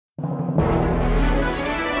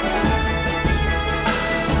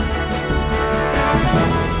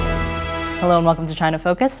Hello and welcome to China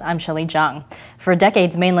Focus. I'm Shelley Zhang. For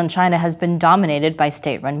decades, mainland China has been dominated by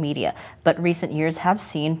state-run media, but recent years have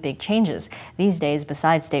seen big changes. These days,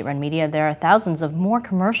 besides state-run media, there are thousands of more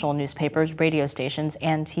commercial newspapers, radio stations,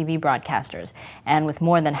 and TV broadcasters. And with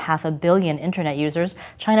more than 500 million internet users,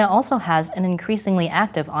 China also has an increasingly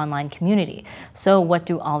active online community. So what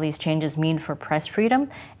do all these changes mean for press freedom?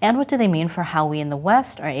 And what do they mean for how we in the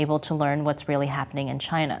West are able to learn what's really happening in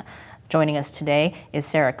China? Joining us today is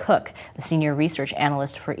Sarah Cook, the Senior Research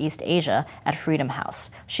Analyst for East Asia at Freedom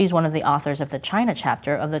House. She's one of the authors of the China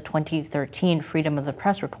chapter of the 2013 Freedom of the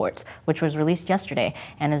Press Reports, which was released yesterday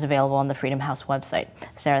and is available on the Freedom House website.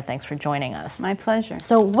 Sarah, thanks for joining us. My pleasure.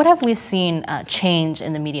 So what have we seen change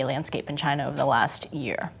in the media landscape in China over the last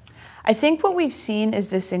year? I think what we've seen is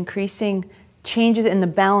this increasing changes in the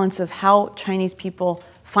balance of how Chinese people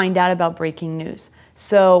find out about breaking news.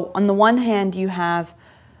 So on the one hand, you have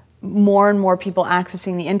more and more people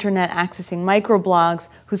accessing the internet, accessing microblogs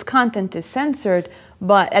whose content is censored,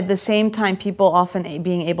 but at the same time people often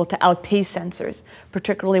being able to outpace censors,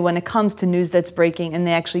 particularly when it comes to news that's breaking and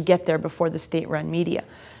they actually get there before the state-run media.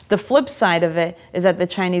 The flip side of it is that the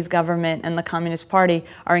Chinese government and the Communist Party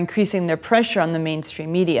are increasing their pressure on the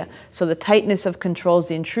mainstream media. So the tightness of controls,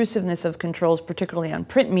 the intrusiveness of controls, particularly on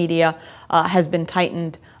print media, has been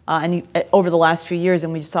tightened over the last few years,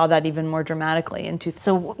 and we saw that even more dramatically.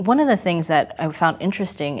 So one of the things that I found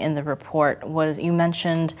interesting in the report was you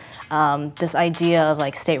mentioned this idea of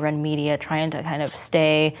like state-run media trying to kind of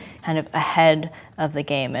stay kind of ahead of the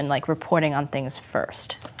game and like reporting on things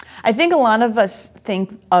first. I think a lot of us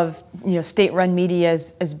think of state-run media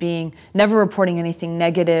as being never reporting anything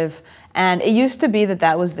negative, and it used to be that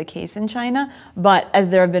that was the case in China, but as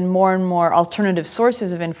there have been more and more alternative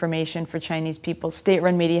sources of information for Chinese people,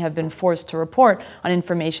 state-run media have been forced to report on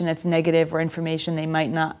information that's negative or information they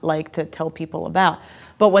might not like to tell people about.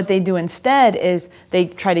 But what they do instead is they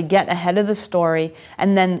try to get ahead of the story,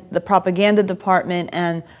 and then the propaganda department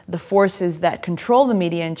and the forces that control the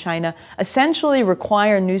media in China essentially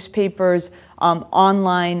require newspapers,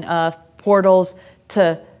 online portals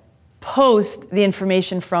to post the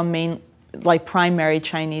information from primary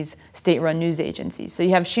Chinese state-run news agencies. So you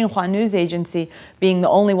have Xinhua News Agency being the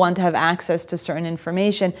only one to have access to certain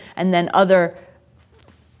information, and then other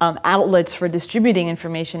outlets for distributing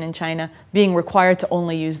information in China being required to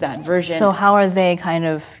only use that version. So how are they kind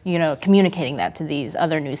of, communicating that to these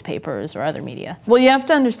other newspapers or other media? Well, you have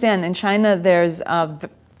to understand, in China there's a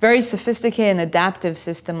very sophisticated and adaptive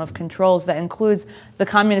system of controls that includes the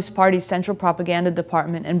Communist Party's central propaganda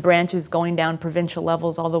department and branches going down provincial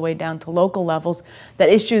levels all the way down to local levels that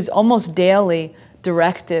issues almost daily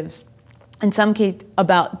directives, in some cases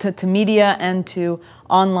to media and to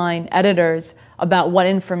online editors about what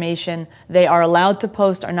information they are allowed to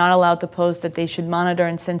post or not allowed to post, that they should monitor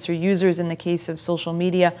and censor users in the case of social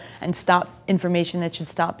media, and stop information that should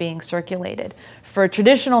stop being circulated. For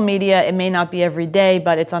traditional media, it may not be every day,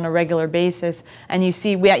 but it's on a regular basis, and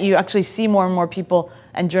you actually see more and more people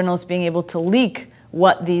and journalists being able to leak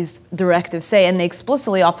what these directives say, and they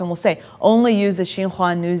explicitly often will say, only use the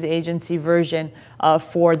Xinhua News Agency version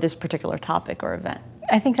for this particular topic or event.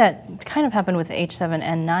 I think that kind of happened with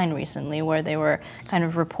H7N9 recently, where they were kind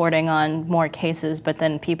of reporting on more cases, but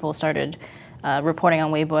then people started reporting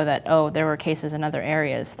on Weibo that, oh, there were cases in other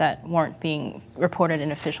areas that weren't being reported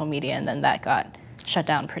in official media, and then that got shut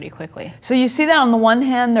down pretty quickly. So you see that on the one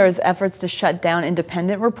hand, there's efforts to shut down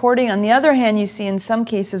independent reporting. On the other hand, you see in some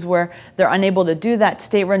cases where they're unable to do that,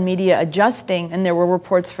 state-run media adjusting, and there were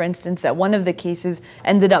reports, for instance, that one of the cases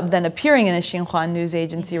ended up then appearing in a Xinhua News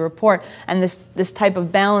Agency report, and this type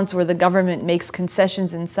of balance where the government makes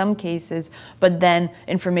concessions in some cases, but then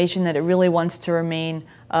information that it really wants to remain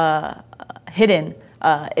hidden,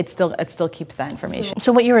 it still keeps that information.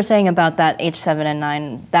 So what you were saying about that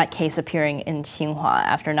H7N9, that case appearing in Xinhua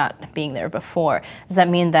after not being there before, does that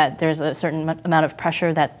mean that there's a certain amount of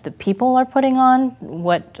pressure that the people are putting on,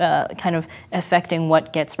 what kind of affecting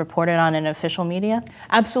what gets reported on in official media?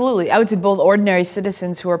 Absolutely. I would say both ordinary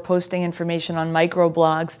citizens who are posting information on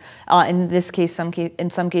microblogs, in this case, in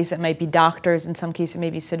some cases it might be doctors, in some cases it may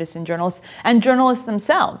be citizen journalists, and journalists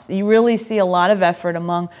themselves. You really see a lot of effort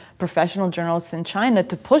among professional journalists in China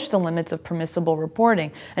to push the limits of permissible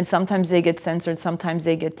reporting. And sometimes they get censored, sometimes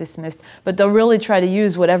they get dismissed, but they'll really try to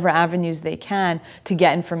use whatever avenues they can to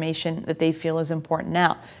get information that they feel is important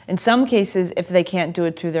now. In some cases, if they can't do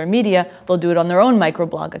it through their media, they'll do it on their own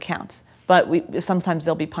microblog accounts. But sometimes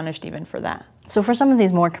they'll be punished even for that. So for some of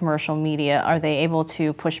these more commercial media, are they able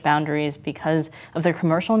to push boundaries because of their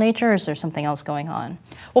commercial nature, or is there something else going on?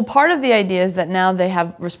 Well, part of the idea is that now they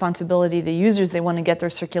have responsibility to users. They want to get their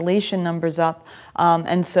circulation numbers up,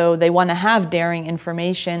 and so they want to have daring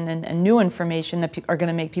information and new information that are going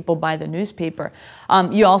to make people buy the newspaper.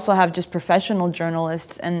 You also have just professional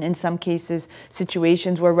journalists, and in some cases,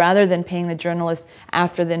 situations where rather than paying the journalist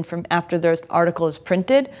after their article is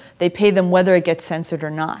printed, they pay them whether it gets censored or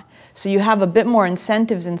not. So you have a bit more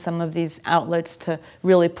incentives in some of these outlets to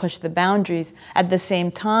really push the boundaries. At the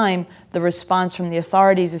same time, the response from the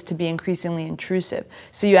authorities is to be increasingly intrusive.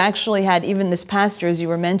 So you actually had, even this past year, as you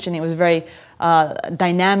were mentioning, it was a very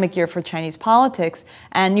dynamic year for Chinese politics,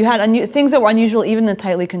 and you had things that were unusual even in the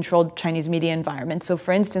tightly controlled Chinese media environment. So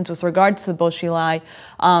for instance, with regards to the Bo Xilai,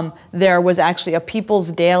 there was actually a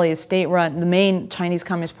People's Daily, a state-run, the main Chinese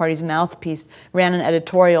Communist Party's mouthpiece, ran an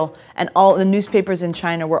editorial, and all the newspapers in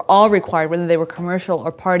China were all required, whether they were commercial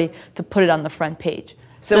or party, to put it on the front page.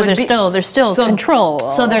 So there's still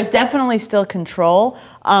control. So there's definitely still control.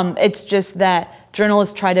 It's just that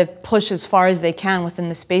journalists try to push as far as they can within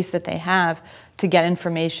the space that they have to get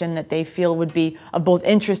information that they feel would be of both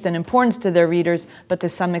interest and importance to their readers, but to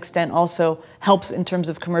some extent also helps in terms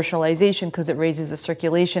of commercialization because it raises the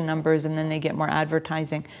circulation numbers and then they get more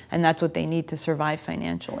advertising, and that's what they need to survive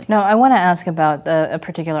financially. Now, I want to ask about a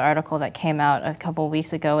particular article that came out a couple of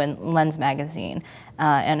weeks ago in Lens magazine.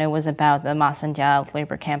 And it was about the Masanjia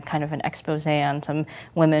labor camp, kind of an expose on some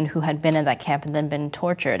women who had been in that camp and then been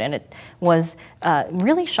tortured. And it was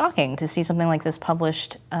really shocking to see something like this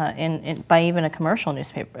published by even a commercial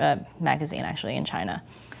newspaper magazine, actually, in China.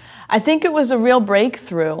 I think it was a real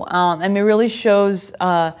breakthrough. And it really shows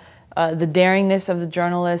the daringness of the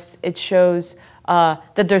journalists. It shows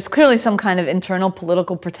that there's clearly some kind of internal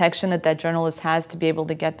political protection that journalist has to be able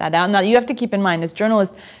to get that out. Now, you have to keep in mind, this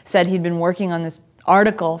journalist said he'd been working on this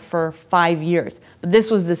article for 5 years. But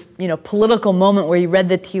this was this, political moment where he read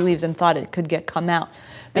the tea leaves and thought it could come out.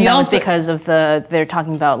 And that was because of they're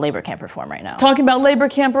talking about labor camp reform right now. Talking about labor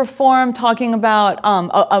camp reform, talking about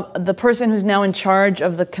the person who's now in charge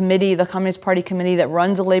of the committee, the Communist Party committee that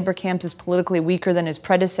runs the labor camps, is politically weaker than his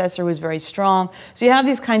predecessor, who was very strong. So you have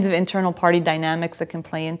these kinds of internal party dynamics that can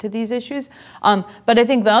play into these issues. But I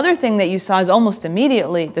think the other thing that you saw is almost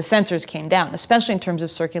immediately the censors came down, especially in terms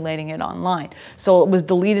of circulating it online. So it was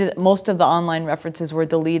deleted, most of the online references were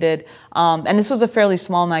deleted. And this was a fairly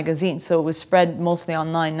small magazine, so it was spread mostly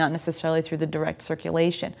online, not necessarily through the direct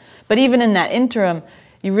circulation. But even in that interim,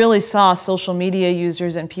 you really saw social media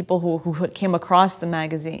users and people who came across the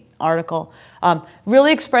magazine article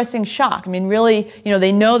really expressing shock. I mean, really,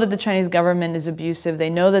 they know that the Chinese government is abusive.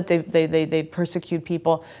 They know that they persecute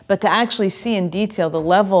people. But to actually see in detail the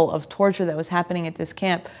level of torture that was happening at this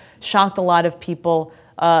camp shocked a lot of people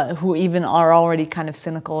who even are already kind of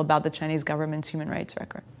cynical about the Chinese government's human rights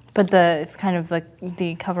record. But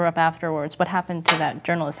the cover-up afterwards, what happened to that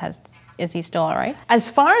journalist? Is he still all right?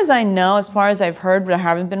 As far as I know, as far as I've heard, there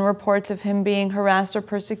haven't been reports of him being harassed or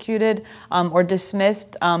persecuted or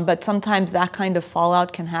dismissed, but sometimes that kind of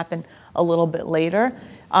fallout can happen a little bit later.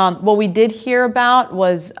 What we did hear about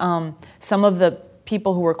was some of the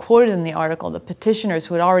people who were quoted in the article, the petitioners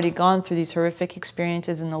who had already gone through these horrific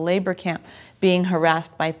experiences in the labor camp, being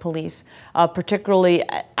harassed by police, particularly,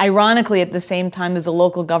 ironically, at the same time as the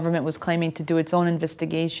local government was claiming to do its own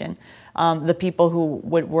investigation. The people who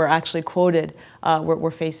were actually quoted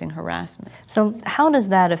were facing harassment. So how does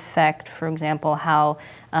that affect, for example, how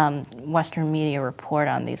Western media report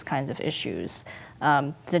on these kinds of issues?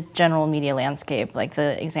 The general media landscape, like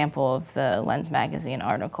the example of the Lens magazine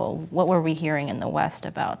article, what were we hearing in the West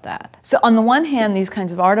about that? So on the one hand, these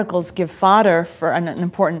kinds of articles give fodder for an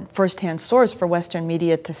important first-hand source for Western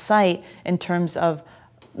media to cite in terms of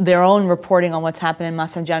their own reporting on what's happened in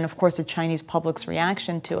Masanjia and, of course, the Chinese public's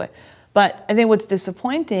reaction to it. But I think what's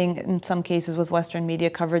disappointing in some cases with Western media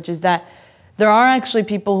coverage is that there are actually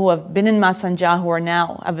people who have been in Masanjia who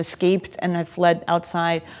have escaped and have fled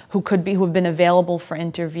outside, who have been available for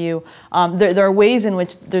interview. There are ways in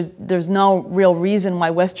which there's no real reason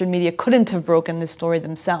why Western media couldn't have broken this story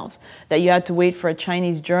themselves. That you had to wait for a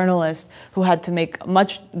Chinese journalist who had to take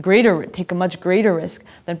a much greater risk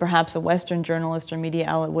than perhaps a Western journalist or media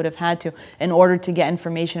outlet would have had to in order to get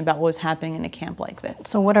information about what was happening in a camp like this.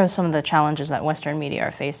 So what are some of the challenges that Western media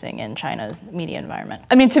are facing in China's media environment?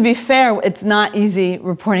 I mean, to be fair, it's not easy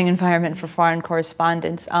reporting environment for foreign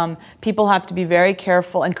correspondents. People have to be very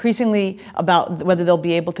careful, increasingly, about whether they'll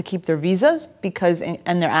be able to keep their visas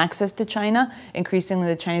and their access to China. Increasingly,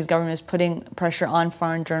 the Chinese government is putting pressure on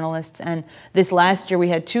foreign journalists. And this last year, we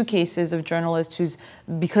had 2 cases of journalists who's,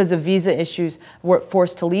 because of visa issues, were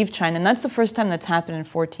forced to leave China. And that's the first time that's happened in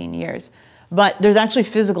 14 years. But there's actually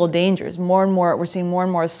physical dangers. More and more, we're seeing more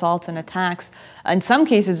and more assaults and attacks, in some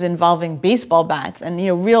cases involving baseball bats, and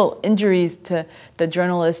real injuries to the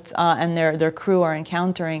journalists and their crew are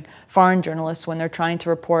encountering foreign journalists when they're trying to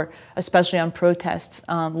report, especially on protests,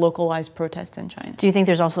 localized protests in China. Do you think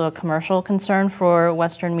there's also a commercial concern for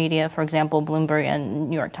Western media? For example, Bloomberg and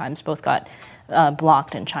New York Times both got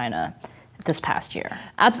blocked in China this past year.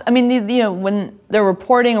 I mean, when they're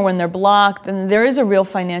reporting or when they're blocked, then there is a real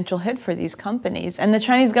financial hit for these companies, and the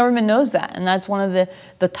Chinese government knows that, and that's one of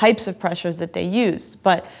the types of pressures that they use.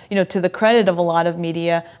 But to the credit of a lot of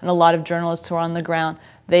media and a lot of journalists who are on the ground,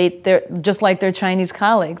 they're just like their Chinese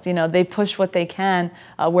colleagues. They push what they can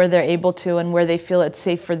where they're able to and where they feel it's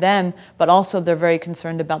safe for them, but also they're very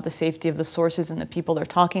concerned about the safety of the sources and the people they're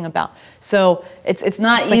talking about. So it's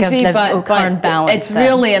not easy, but it's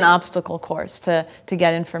really an obstacle course to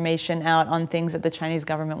get information out on things that the Chinese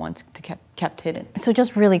government wants to kept hidden. So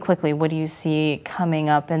just really quickly, what do you see coming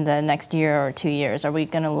up in the next year or 2 years? Are we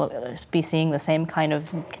going to be seeing the same kind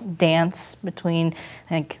of dance between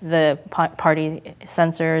the party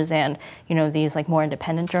censors and these more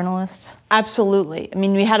independent journalists? Absolutely. I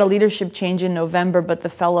mean, we had a leadership change in November, but the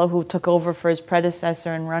fellow who took over for his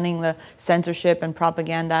predecessor and running the censorship and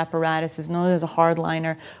propaganda apparatus is known as a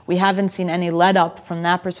hardliner. We haven't seen any let up from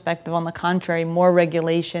that perspective. On the contrary, more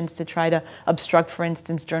regulations to try to obstruct, for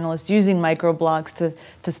instance, journalists using microblogs to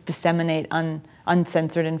disseminate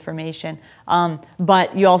uncensored information.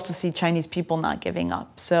 But you also see Chinese people not giving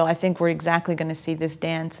up. So I think we're exactly going to see this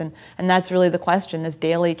dance, and that's really the question, this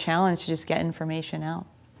daily challenge to just get information out.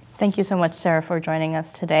 Thank you so much, Sarah, for joining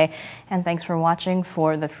us today. And thanks for watching.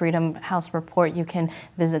 For the Freedom House Report, you can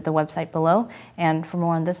visit the website below. And for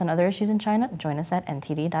more on this and other issues in China, join us at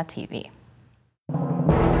ntd.tv.